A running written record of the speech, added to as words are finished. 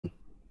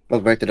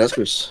Welcome back to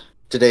Duskers.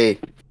 Today,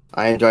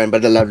 I am joined by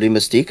the lovely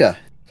MusT3kube.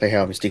 Say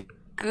hello, MusT3kube.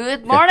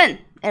 Good morning,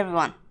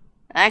 everyone.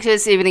 Actually,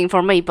 it's evening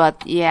for me,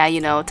 but yeah,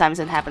 you know, time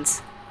zone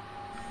happens.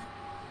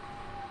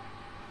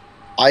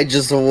 I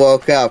just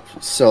woke up,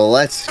 so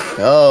let's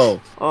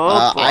go.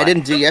 Oh, I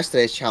didn't do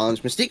yesterday's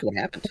challenge. MusT3kube, what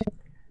happened?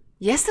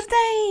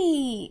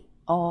 Yesterday.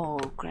 Oh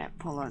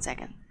crap! Hold on a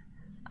second.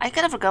 I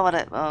kind of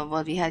forgot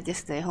what we had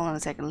yesterday. Hold on a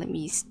second. Let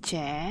me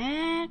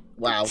check.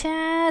 Wow.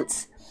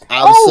 Chats.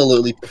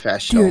 Absolutely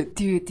professional.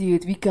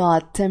 Dude, we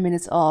got 10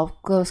 minutes of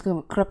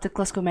corrupted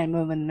close command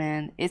movement,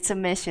 man. It's a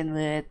mission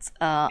with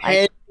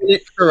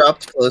 10-minute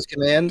corrupt close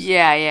command?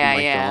 Yeah, Oh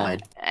my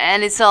God.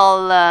 And it's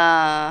all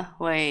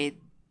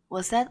wait,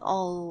 was that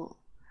all?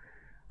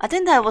 I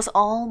think that was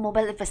all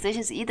mobile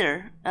infestations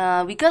either.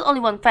 We got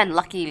only one fan,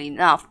 luckily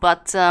enough,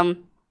 but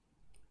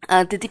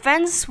the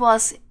defense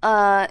was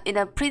in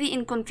a pretty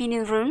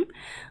inconvenient room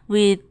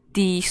with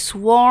the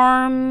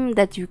swarm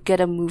that you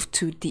gotta move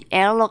to the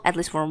airlock, at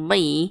least for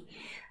me.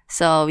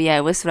 So yeah,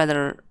 it was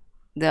rather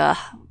the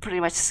pretty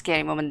much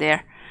scary moment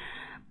there.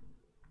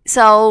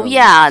 So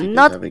yeah,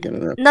 not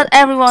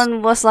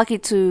everyone was lucky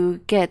to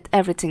get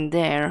everything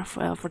there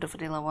for the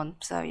vanilla one.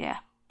 So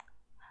yeah,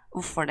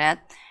 oof for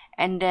that.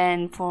 And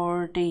then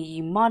for the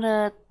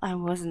modded, I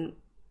wasn't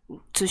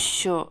too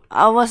sure.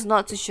 I was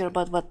not too sure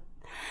about what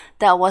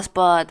that was,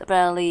 but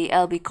apparently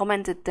LB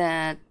commented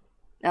that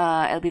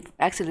LB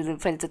accidentally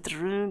infected the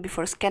room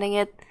before scanning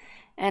it,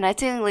 and I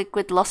think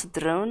Liquid lost a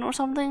drone or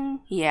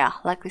something. Yeah,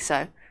 likely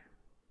so.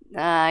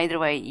 Either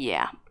way,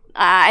 yeah.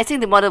 I think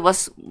the model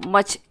was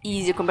much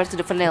easier compared to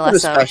the vanilla.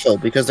 It's special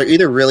because they're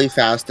either really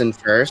fast in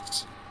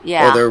first,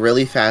 or they're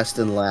really fast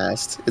in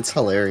last. It's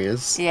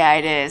hilarious. Yeah,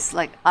 it is.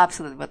 Like,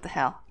 absolutely, what the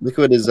hell.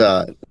 Liquid is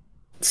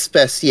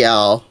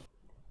special.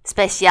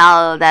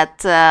 Special,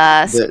 that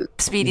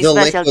speedy the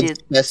special Liquid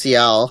dude.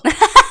 Special.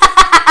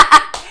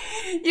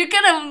 You're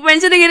kind of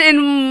mentioning it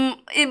in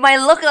my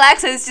local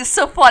accent. It's just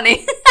so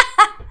funny.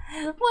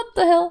 What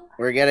the hell?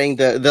 We're getting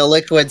the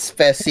Liquid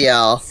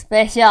Special.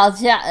 Special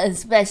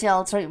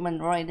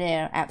treatment right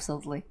there.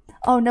 Absolutely.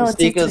 Oh no,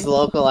 MusT3kube's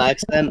local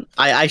accent.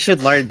 I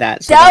should learn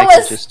that. So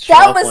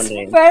that was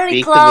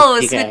very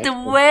close with the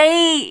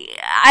way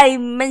I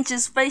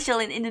mentioned spatial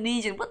in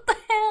Indonesian. What the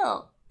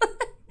hell?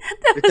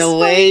 With the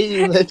way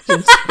you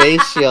mentioned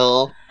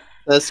spatial.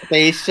 The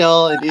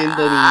spatial in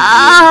Indonesia.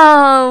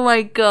 Oh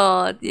my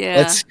God! Yeah.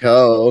 Let's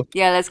go.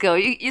 Yeah, let's go.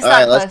 You start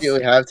Alright, first. let's see what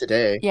we have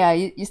today. Yeah,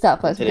 you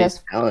start first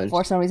because challenge.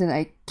 for some reason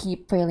I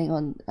keep failing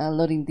on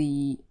loading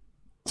the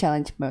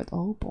challenge mode.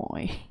 Oh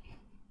boy.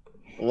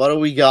 What do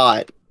we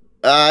got?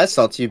 It's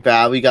not too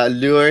bad. We got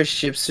Lure,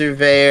 Ship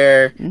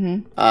Surveyor,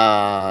 20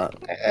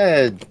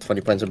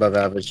 points above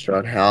average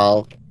drone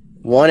health,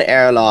 1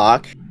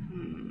 airlock.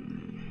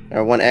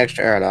 Or 1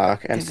 extra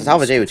airlock, and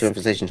salvage A with 2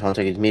 infestations, I'll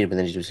take it immediately, but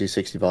then you do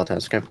 60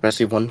 volatiles. Scrap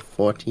capacity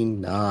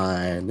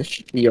 149. This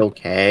should be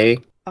okay.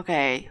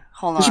 Okay,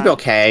 hold on. This should be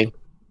okay.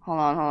 Hold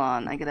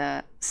on. I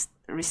gotta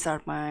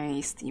restart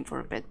my Steam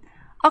for a bit.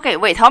 Okay,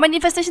 wait, how many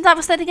infestations I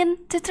was that again?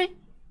 2, 3?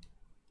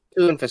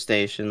 2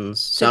 infestations,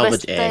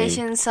 salvage A.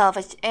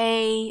 Salvage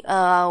A.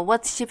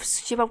 What ship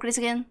upgrades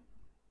again?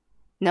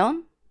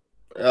 None?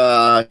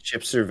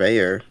 Ship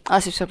Surveyor. Oh,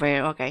 Ship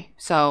Surveyor, okay.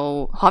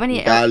 So, how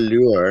many?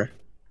 Lure.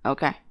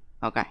 Okay.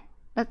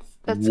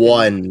 That's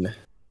 1.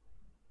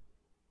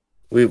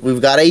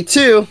 We've got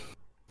A2.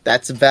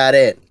 That's about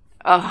it.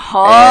 Oh,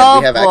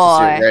 and we have access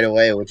to it right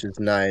away, which is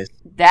nice.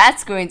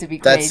 That's going to be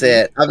crazy. That's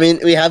it. I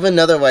mean, we have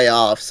another way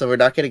off, so we're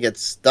not gonna get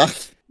stuck.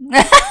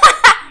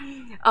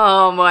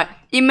 Oh my!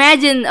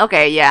 Imagine.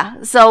 Okay,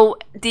 yeah. So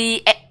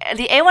the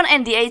A1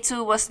 and the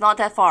A2 was not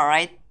that far,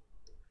 right?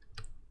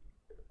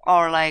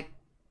 Or like,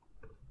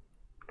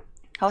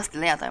 how's the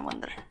layout? I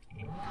wonder.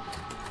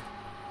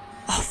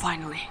 Oh,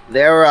 finally.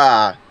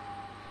 This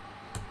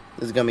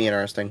is gonna be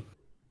interesting.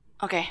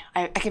 Okay,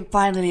 I can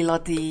finally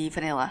load the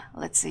vanilla.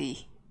 Let's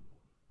see.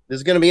 This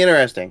is gonna be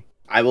interesting.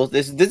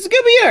 This is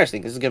gonna be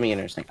interesting. This is gonna be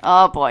interesting.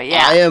 Oh boy,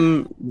 yeah. I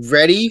am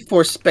ready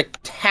for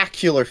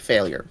spectacular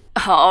failure.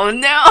 Oh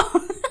no.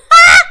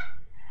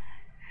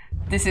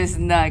 This is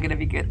not gonna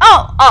be good.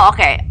 Oh,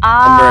 okay.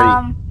 I'm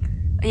ready.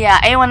 Yeah,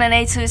 A1 and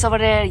A2 is over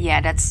there.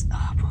 Yeah, that's.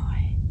 Oh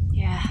boy.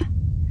 Yeah.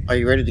 Are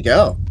you ready to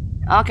go?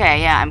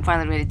 Okay, yeah, I'm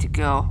finally ready to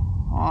go.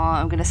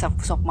 I'm gonna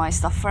swap my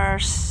stuff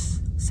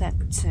first. Set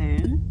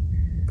 2.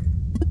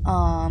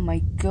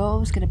 My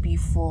go is gonna be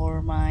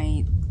for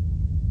my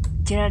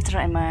generator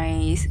and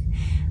my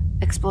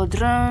explode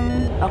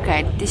drone.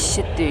 Okay, this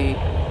should do.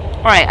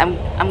 Alright,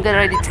 I'm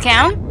getting ready to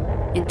count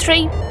in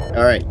 3.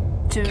 Alright.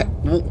 2.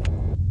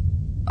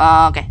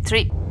 Okay,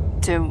 3,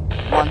 2,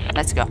 1.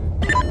 Let's go.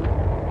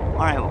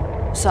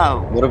 Alright,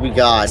 so what do we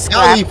got?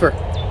 Scrap. Leaper.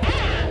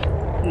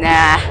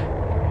 Nah.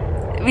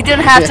 We don't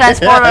have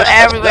transporter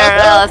everywhere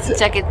else to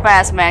check it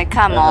fast, man.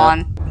 Come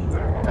on.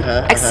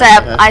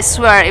 Except, I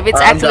swear, if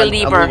it's actually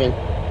Leaper.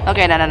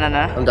 Okay, no.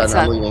 I'm done.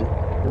 I'm leaving.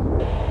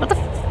 What the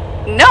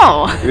f?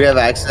 No. Do we have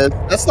access?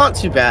 That's not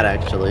too bad,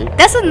 actually.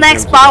 That's the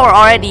next power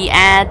already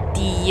at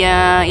the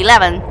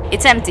 11.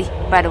 It's empty,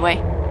 by the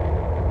way.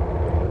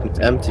 It's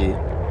empty.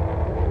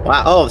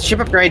 Wow. Oh, ship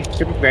upgrade.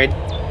 Ship upgrade.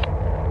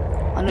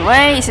 On the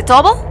way. Is it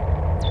double?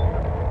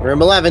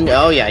 Room 11.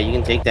 Oh yeah, you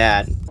can take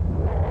that.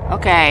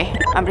 Okay,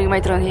 I'm bringing my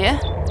drone here.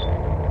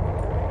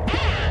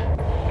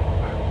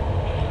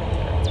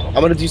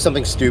 I'm gonna do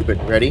something stupid.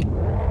 Ready?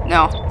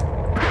 No.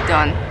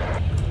 Done.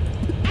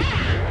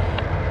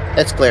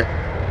 It's clear.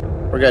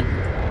 We're good.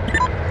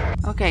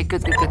 Okay,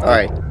 good.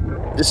 Alright.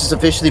 This is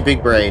officially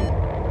big brain.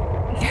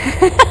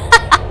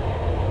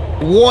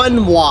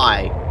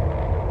 1Y.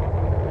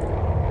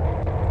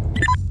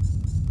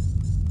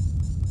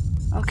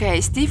 Okay,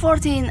 is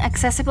D14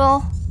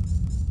 accessible?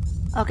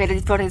 Okay, the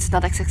D14 is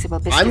not accessible.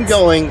 Biscuits. I'm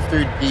going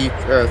through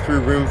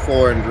through room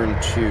 4 and room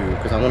 2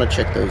 because I want to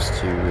check those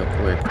two real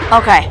quick.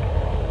 Okay.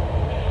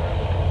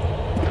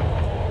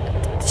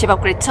 Ship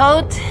upgrade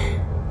toad.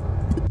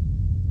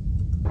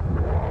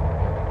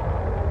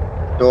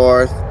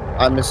 Door.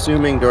 I'm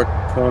assuming door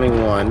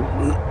 21.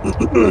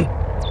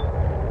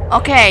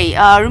 Okay,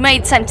 room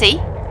 8 is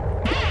empty.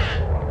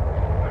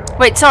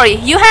 Wait, sorry,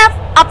 you have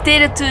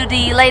updated to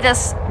the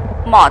latest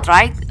mod,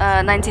 right?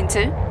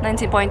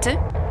 19.2?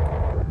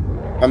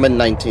 I'm at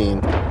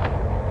 19.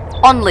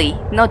 Only,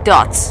 no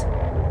dots.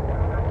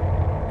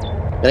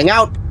 Getting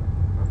out.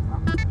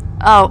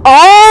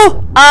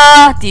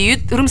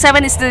 Dude, room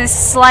 7 is the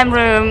slime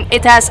room.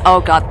 It has,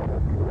 oh god.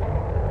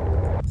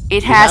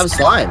 It has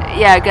slime.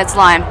 Yeah, it gets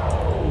slime.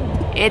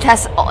 It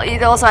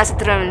also has a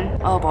drone.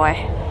 Oh boy.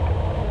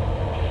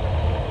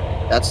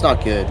 That's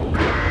not good.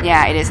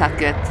 Yeah, it is not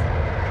good.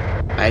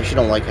 I actually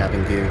don't like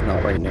having goo.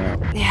 Not right now.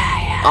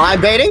 Yeah.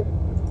 I'm baiting.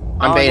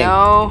 I'm baiting.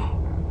 No.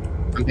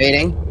 I'm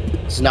baiting.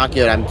 It's not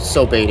good. I'm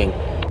so baiting.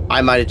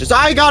 I might have just.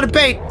 I got a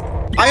bait.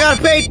 I got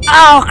a bait.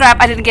 Oh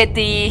crap! I didn't get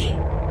the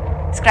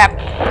scrap.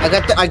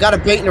 I got a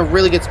bait in a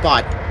really good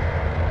spot.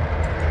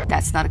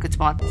 That's not a good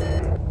spot.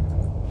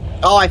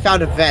 Oh, I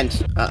found a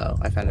vent. Uh oh,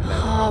 I found a vent.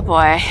 Oh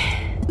boy.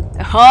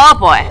 Oh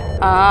boy.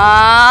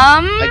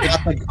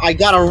 I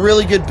got a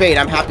really good bait.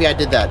 I'm happy I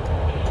did that.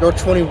 Door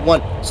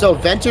 21. So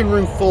vent in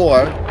room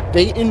 4,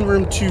 bait in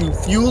room 2,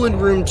 fuel in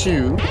room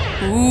 2.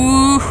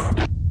 Ooh.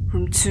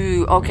 Room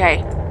 2.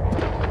 Okay.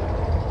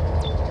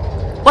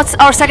 What's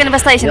our second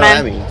investigation, man?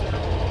 I mean,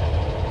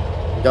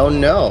 don't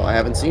know. I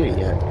haven't seen it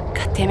yet.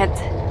 God damn it.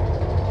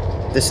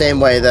 The same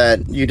way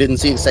that you didn't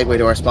see the segue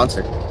to our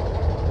sponsor.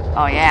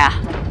 Oh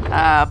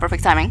yeah.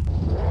 Perfect timing.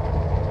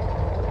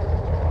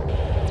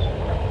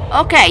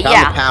 Okay, Found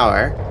yeah. the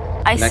power.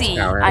 I Next see.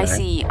 power, I right?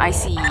 see.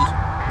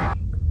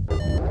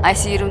 I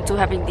see room 2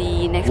 having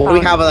the next What power. do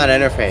we have on that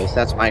interface?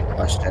 That's my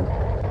question.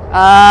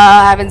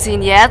 Haven't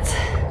seen yet.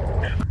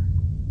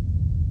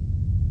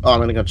 Oh,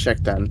 I'm gonna go check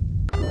then.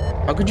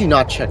 How could you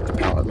not check the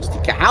power,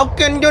 MusT3kube? How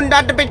can you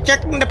not be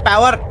checking the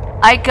power?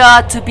 I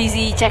got too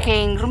busy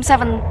checking room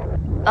 7.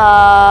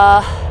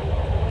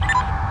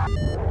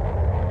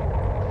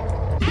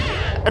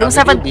 Room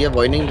 7. You'll be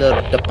avoiding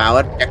the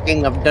power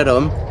checking of the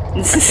room.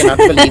 I cannot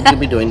believe you'll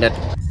be doing that.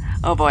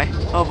 Oh boy.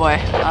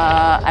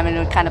 I'm in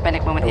a kind of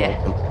panic moment here.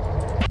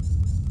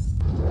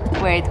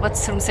 Wait,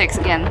 what's room 6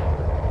 again?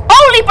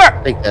 Oh, Leaper!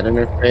 Take that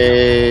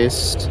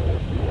interface.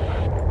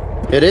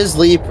 It is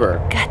Leaper.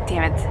 God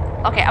damn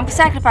it. Okay, I'm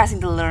sacrificing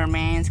the lure,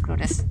 man. Screw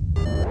this.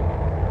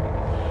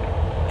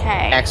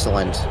 Okay.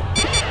 Excellent.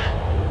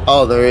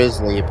 Oh, there is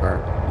Leaper.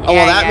 Yeah, Oh,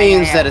 well, that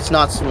means yeah. that it's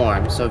not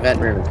Swarm, so Vent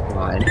Room is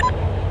fine.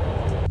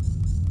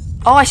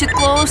 Oh, I should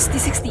close the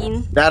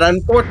 16. That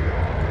unfortunate.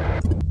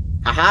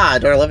 Aha,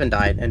 door 11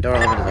 died, and door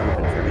 11 is open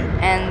for me.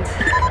 And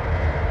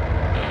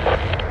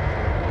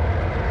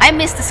I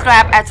missed the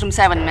scrap at room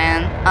 7,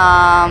 man.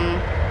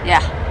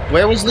 Yeah.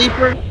 Where was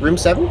Leaper? Room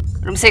 7?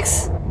 Room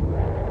 6.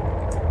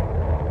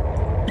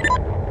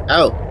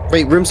 Oh,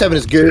 wait, room 7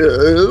 is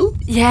good.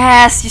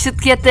 Yes, you should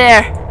get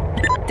there.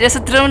 There's a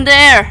drone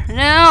there.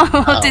 No,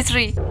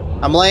 T3.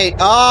 I'm late.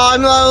 Oh,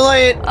 I'm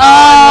late.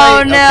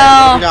 Oh, I'm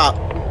late. no.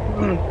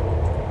 Okay,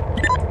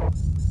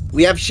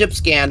 we have ship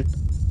scan.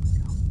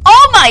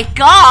 Oh my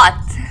god.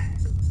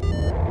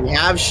 We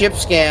have ship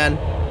scan.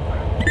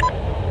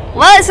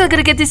 Well, it's not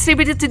gonna get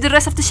distributed to the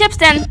rest of the ships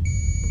then.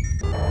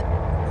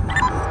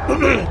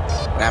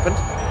 What happened?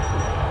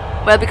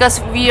 Well,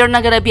 because we are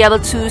not gonna be able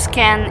to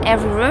scan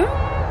every room.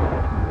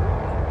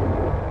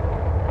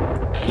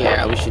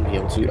 Yeah, we should be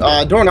able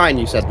to. Door 9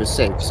 you said was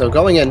safe, so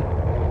going in.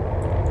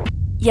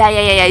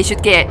 Yeah. You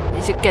should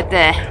get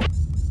there.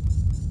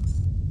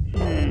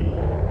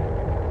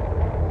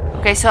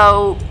 Okay,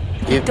 so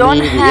Give don't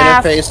me the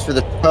have interface for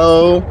the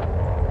tow.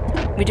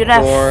 we don't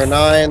have Door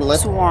 9.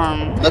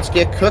 swarm. Let's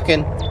get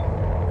cooking.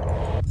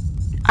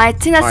 I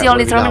think that's the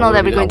only terminal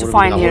that we're going to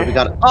find here.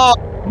 Oh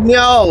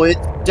no, it's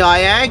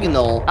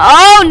diagonal.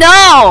 Oh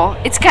no!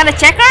 It's kind of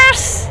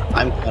checkers.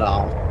 I'm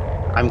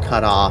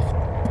cut off.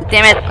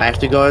 Damn it! I have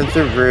to go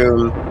into the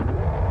room.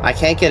 I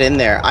can't get in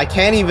there. I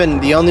can't even.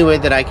 The only way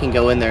that I can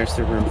go in there is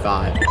through room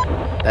 5.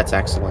 That's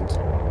excellent.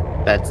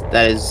 That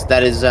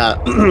is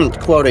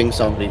quoting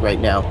somebody right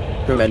now.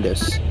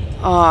 Tremendous.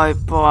 Oh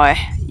boy.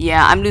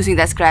 Yeah, I'm losing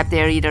that scrap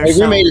there either. Hey,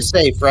 So. roommate is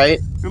safe, right?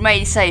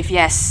 Roommate is safe.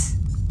 Yes.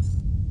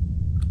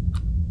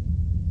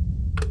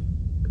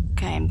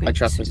 Okay, I'm I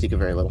trust MusT3kube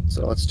very little,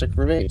 so let's check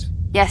room 8.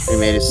 Yes.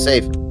 Room 8 is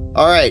safe.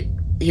 Alright,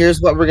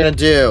 here's what we're gonna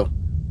do.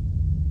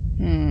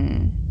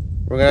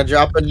 We're gonna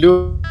drop a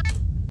new...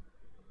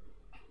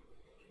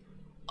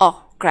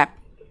 Oh, crap.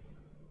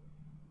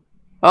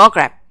 Oh,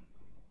 crap.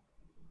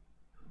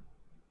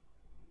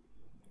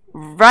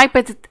 Right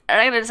at the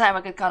time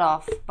I get cut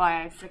off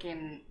by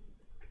freaking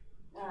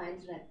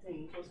internet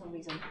thing for some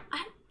reason.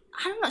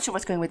 I'm not sure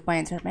what's going with my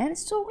internet, man.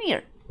 It's so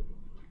weird.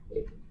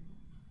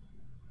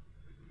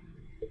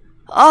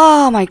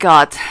 Oh my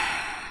god.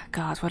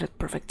 God, what a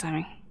perfect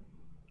timing.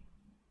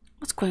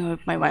 What's going on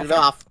with my Wi-Fi? Get it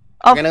off.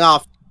 Oh. Getting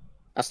off.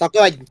 That's not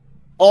good.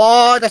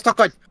 Oh, that's not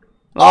good.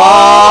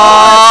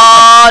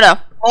 Oh no.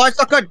 Oh, it's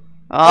not good.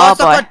 Oh it's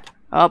boy. not good.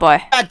 Oh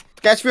boy. Bad.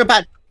 That's real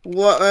bad.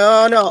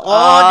 Oh no. Oh,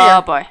 Oh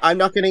dear. boy. I'm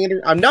not getting it.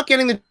 I'm not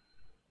getting the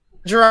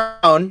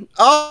drone.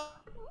 Oh,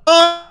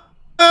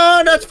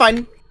 that's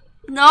fine.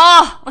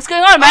 No! What's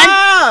going on, man?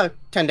 Ah,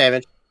 10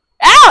 damage.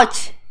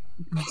 Ouch!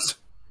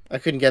 I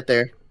couldn't get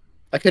there.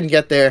 I couldn't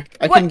get there.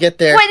 I What- couldn't get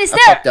there. wait, is I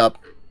there- fucked up.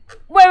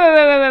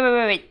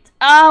 Wait.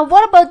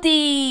 What about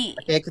the...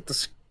 I can't get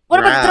the What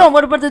about the drone?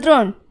 What about the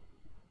drone?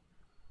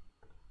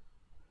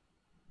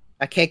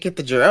 I can't get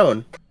the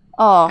drone.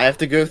 Oh. I have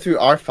to go through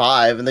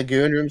R5, and the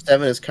goo in room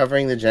 7 is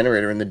covering the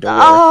generator in the door.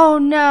 Oh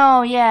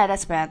no, yeah,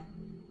 that's bad.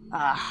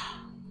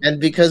 And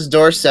because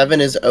door 7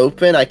 is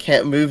open, I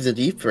can't move the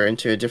deeper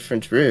into a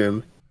different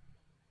room.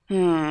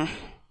 Hmm.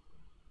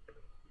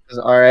 Because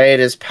R8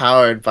 is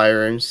powered by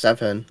room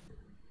 7.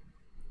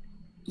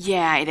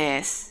 Yeah, it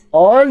is.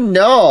 Oh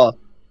no!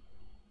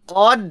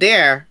 Oh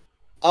dear!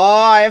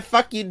 Oh, I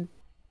fucking...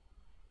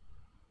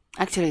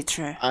 Actually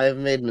true. I've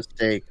made a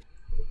mistake.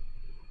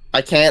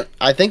 I can't...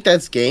 I think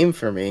that's game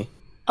for me.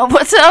 Oh,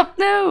 what's up?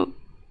 No!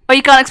 Oh,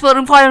 you can't explode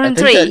room 5 and I room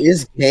think 3? that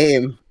is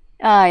game.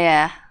 Oh,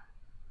 yeah.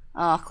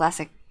 Oh,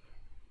 classic.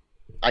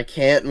 I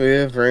can't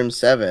move room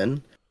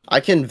 7. I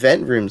can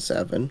vent room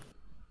 7.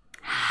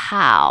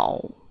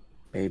 How?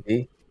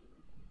 Maybe.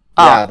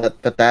 Oh. Yeah,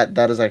 but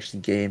that is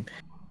actually game.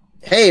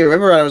 Hey,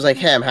 remember when I was like,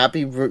 hey, I'm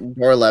happy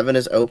door 11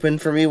 is open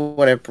for me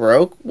when it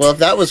broke? Well, if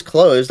that was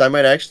closed, I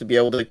might actually be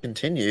able to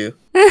continue.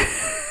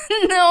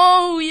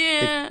 No,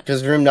 yeah.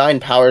 Because room 9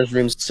 powers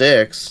room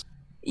 6.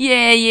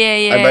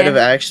 Yeah. I might have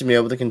actually been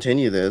able to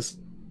continue this.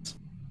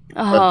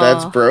 But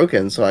that's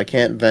broken, so I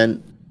can't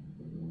vent.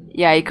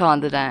 Yeah, you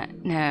can't do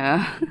that.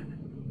 No.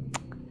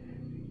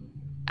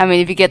 I mean,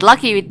 if you get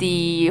lucky with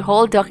the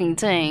whole docking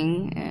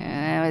thing,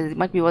 it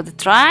might be worth a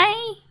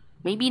try.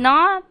 Maybe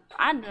not.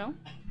 I don't know.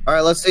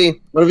 Alright, let's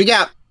see. What do we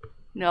got?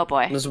 No,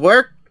 boy. Does it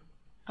work?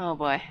 Oh,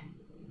 boy.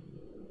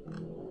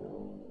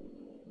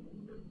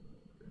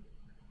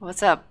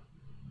 What's up?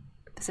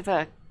 Does it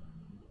work?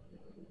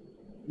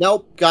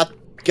 Nope.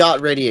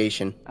 Got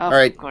radiation. Oh,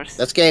 Alright, of course.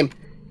 that's game.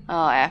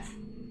 Oh, F.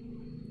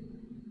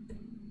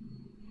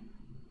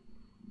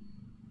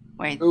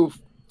 Wait. Oof.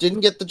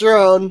 Didn't get the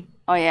drone.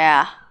 Oh,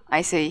 yeah.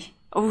 I see.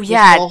 Oh, Just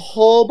yeah. a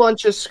whole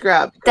bunch of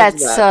scrap.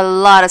 That's a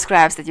lot of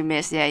scraps that you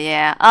missed.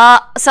 Yeah.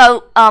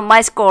 So,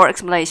 my score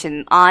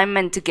explanation. I'm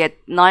meant to get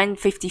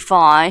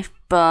 955,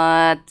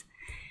 but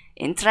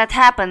internet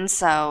happened,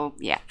 so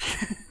yeah.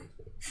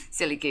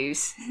 Silly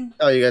goose.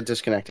 Oh, you got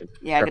disconnected.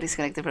 Yeah, I got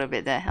disconnected for a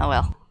bit there. Oh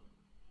well.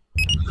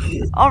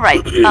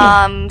 Alright,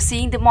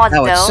 seeing the mod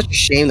No, it's though. such a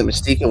shame that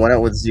Mystica went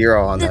out with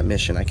 0 on that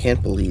mission. I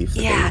can't believe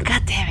that Yeah, they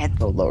god damn it. were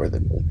so lower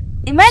than me.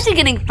 Imagine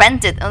getting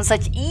vented on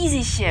such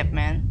easy ship,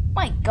 man.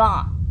 My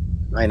god.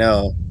 I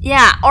know.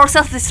 Yeah, or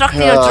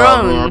self-destructing your Oh,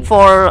 drone man.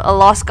 for a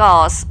lost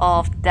cause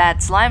of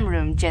that slime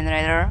room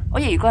generator. Oh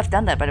yeah, you could have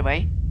done that, by the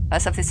way.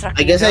 Self-destructing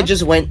I guess your I drone.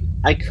 just went...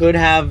 I could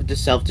have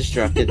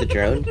self-destructed the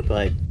drone,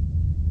 but...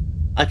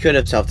 I could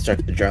have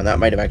self-destructed the drone. That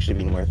might have actually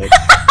been worth it.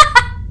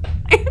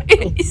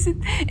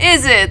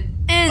 Is it?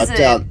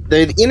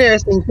 The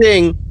interesting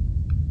thing...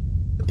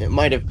 It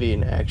might have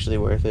been actually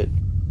worth it.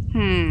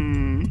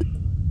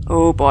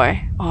 Oh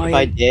boy. Oh, If yeah.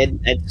 I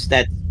did,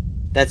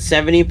 that's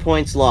 70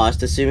 points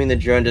lost, assuming the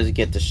drone doesn't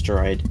get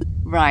destroyed.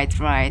 Right.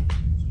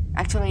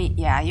 Actually,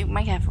 yeah, you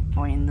might have a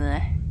point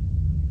there.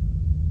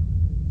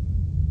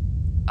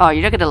 Oh,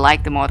 you're not gonna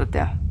like the mod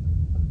though.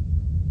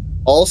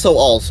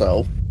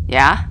 Also,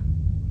 Yeah?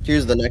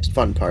 here's the next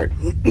fun part.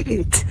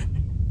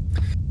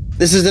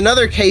 This is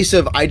another case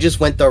of I just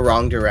went the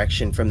wrong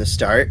direction from the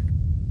start.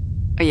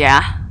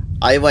 Yeah.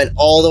 I went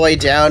all the way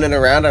down and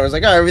around. I was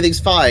like, oh, everything's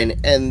fine.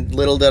 And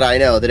little did I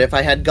know that if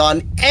I had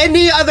gone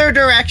any other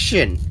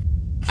direction,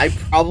 I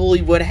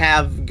probably would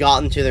have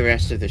gotten to the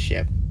rest of the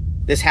ship.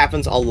 This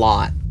happens a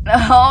lot.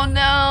 Oh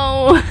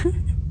no!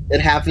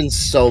 It happens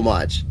so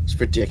much. It's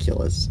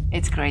ridiculous.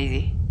 It's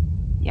crazy.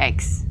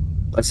 Yikes.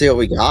 Let's see what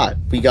we got.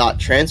 We got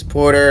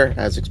Transporter,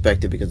 as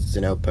expected because it's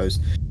an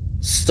outpost.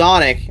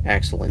 Sonic,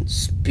 excellent.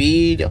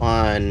 Speed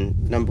on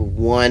number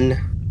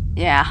 1.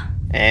 Yeah.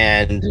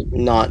 And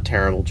not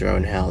terrible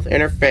drone health.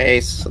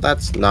 Interface, so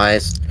that's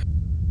nice.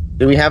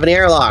 Do we have any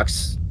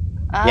airlocks?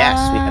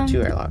 Yes, we have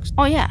 2 airlocks.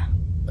 Oh yeah.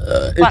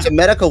 It's a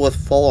medical with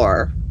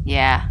 4.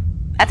 Yeah.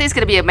 I think it's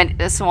gonna be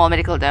a small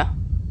medical though.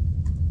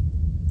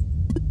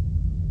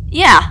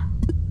 Yeah.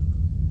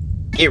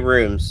 8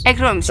 rooms. 8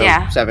 rooms, So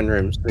yeah. 7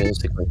 rooms,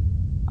 realistically.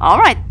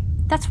 Alright,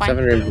 that's fine.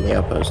 7 rooms in the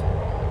outpost.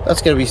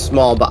 That's gonna be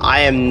small, but I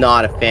am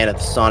not a fan of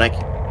Sonic.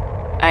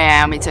 Oh,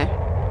 yeah, me too.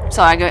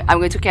 So I'm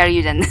going to carry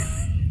you then.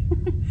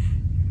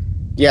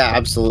 Yeah,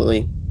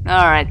 absolutely.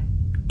 Alright,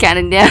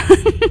 counting down.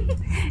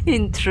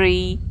 In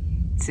 3,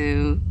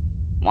 2,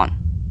 1.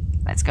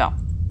 Let's go.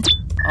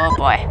 Oh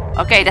boy.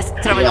 Okay, that's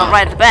throwing on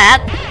right at the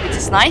bat, which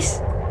is nice.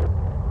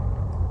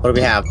 What do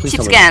we have? Please Ship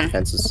tell me scan.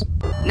 defenses.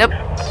 Nope.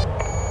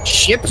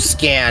 Ship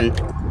scan.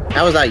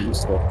 How is that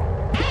useful?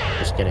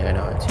 Just kidding. I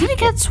know it. Did we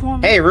get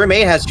swarmed? Hey, room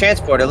 8 has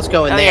transporter. Let's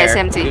go in Oh, there. yeah, it's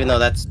empty. Even though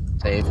that's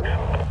safe.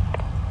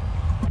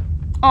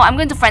 Oh, I'm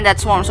going to find that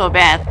swarm so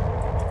bad.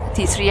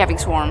 T3 having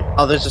swarm.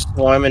 Oh, there's a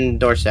swarm in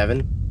door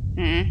 7.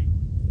 Mm.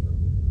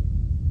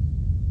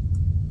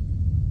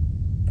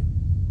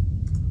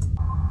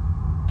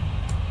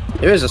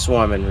 There is a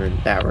swarm in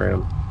that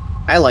room.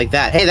 I like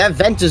that. Hey, that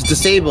vent is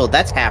disabled.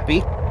 That's happy.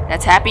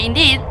 That's happy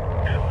indeed.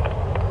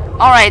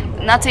 Alright,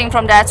 nothing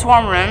from that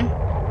swarm room.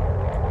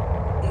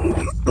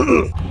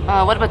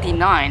 What about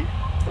D9?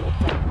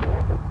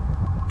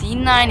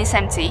 D9 is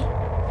empty.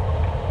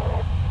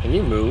 Can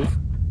you move?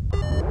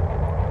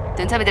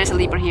 Don't tell me there's a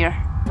leaper here.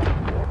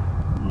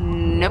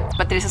 Nope,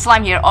 but there's a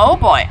slime here. Oh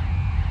boy!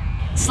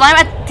 Slime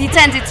at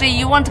D10, D3,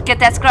 you want to get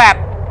that scrap.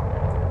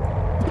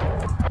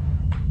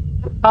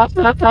 Oh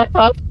my god,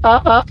 what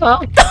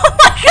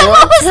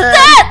was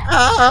that?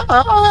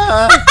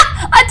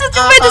 I thought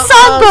you made a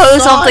soundbow or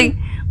something.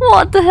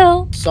 What the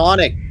hell?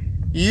 Sonic!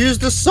 Use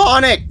the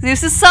Sonic!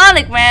 This is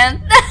Sonic,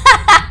 man.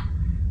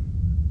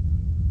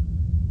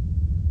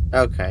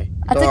 Okay.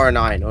 Door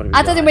 9. What do we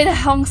I thought you made a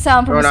honk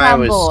sound from a Door 9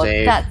 was soundboard.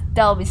 safe.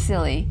 That would be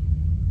silly.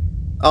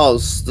 Oh,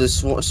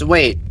 so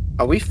wait.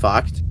 Are we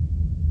fucked?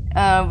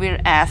 We're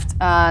effed.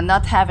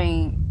 Not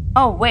having.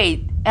 Oh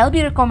wait,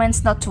 LB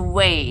recommends not to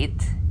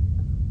wait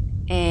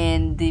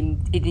in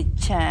the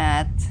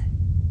chat.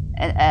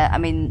 I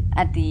mean,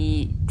 at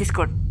the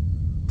Discord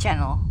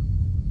channel,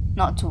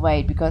 not to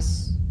wait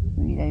because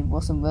it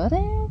wasn't worth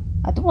it.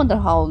 I do wonder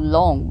how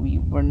long we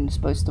weren't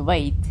supposed to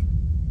wait.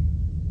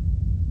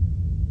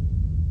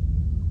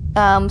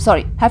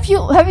 Sorry. Have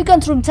you gone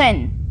to room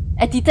 10?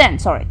 At D10,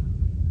 sorry.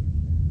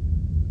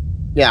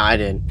 Yeah, I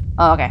did.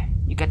 Oh, okay.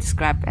 You get the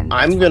scrap and.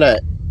 I'm gonna.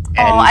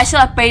 Oh, I should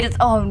have paid it.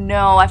 Oh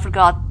no, I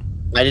forgot.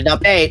 I did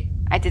not pay.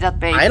 I did not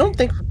pay. I don't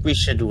think we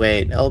should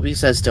wait. LB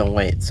says don't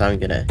wait, so I'm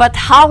gonna. But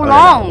how not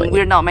long? wait.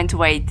 We're not meant to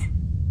wait.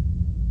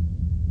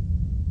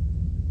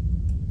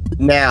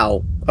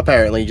 Now,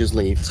 apparently, just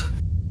leave.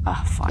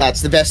 Oh, fine.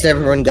 That's the best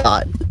everyone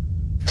got.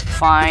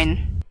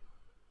 Fine.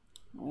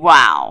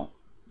 Wow.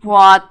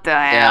 What the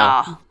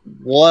Yeah. hell?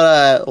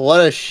 What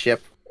a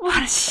ship.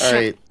 What a shit.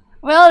 Alright,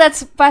 Well,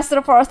 that's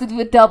faster for us to do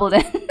a double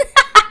then.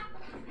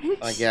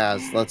 I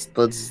guess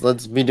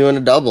let's be doing a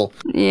double.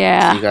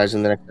 Yeah. See you guys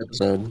in the next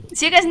episode.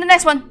 See you guys in the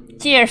next one.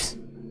 Cheers.